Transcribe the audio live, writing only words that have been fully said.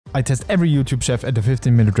I test every YouTube chef at the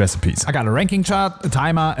 15-minute recipes. I got a ranking chart, a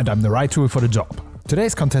timer, and I'm the right tool for the job.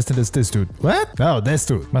 Today's contestant is this dude. What? No, this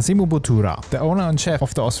dude. Massimo Bottura, the owner and chef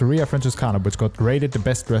of the Osteria Francescana, which got rated the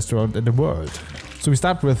best restaurant in the world. So we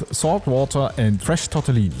start with salt water and fresh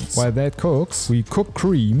tortellini. While that cooks, we cook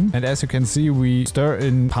cream, and as you can see, we stir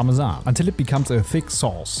in parmesan until it becomes a thick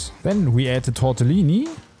sauce. Then we add the tortellini,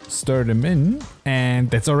 stir them in,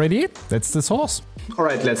 and that's already it. That's the sauce.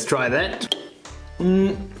 Alright, let's try that.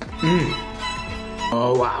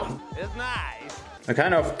 Oh wow. It's nice. I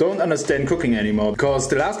kind of don't understand cooking anymore, because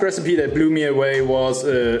the last recipe that blew me away was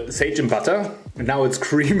sage and butter, and now it's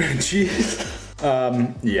cream and cheese.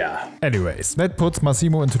 Yeah. Anyways, that puts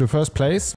Massimo into the first place.